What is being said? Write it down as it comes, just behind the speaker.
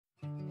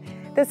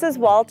This is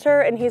Walter,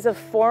 and he's a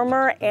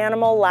former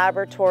animal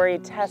laboratory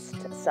test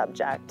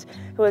subject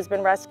who has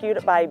been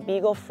rescued by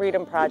Beagle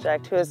Freedom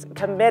Project, who is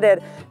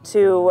committed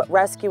to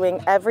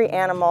rescuing every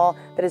animal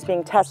that is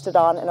being tested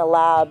on in a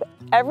lab.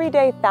 Every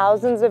day,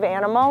 thousands of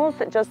animals,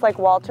 just like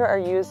Walter, are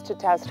used to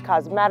test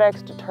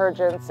cosmetics,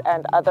 detergents,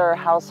 and other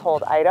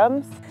household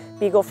items.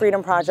 Beagle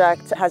Freedom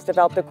Project has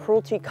developed a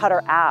Cruelty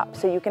Cutter app,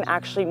 so you can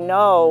actually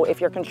know if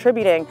you're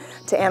contributing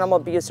to animal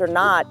abuse or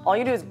not. All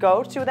you do is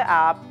go to the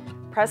app,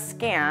 press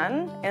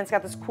scan, and it's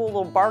got this cool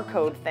little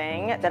barcode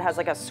thing that has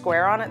like a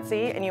square on it,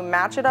 see? And you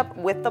match it up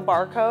with the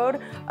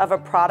barcode of a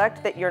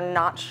product that you're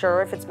not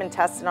sure if it's been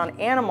tested on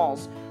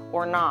animals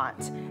or not.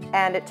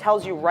 And it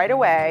tells you right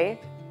away,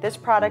 this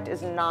product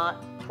is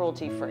not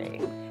cruelty-free.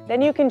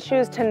 Then you can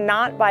choose to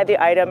not buy the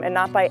item and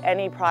not buy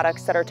any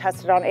products that are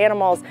tested on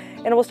animals.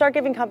 And it will start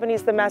giving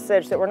companies the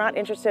message that we're not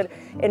interested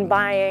in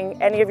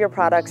buying any of your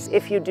products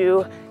if you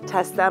do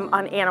test them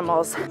on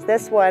animals.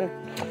 This one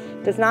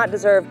does not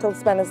deserve to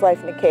spend his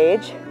life in a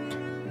cage.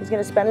 He's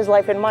gonna spend his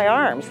life in my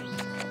arms,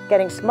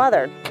 getting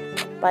smothered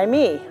by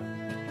me.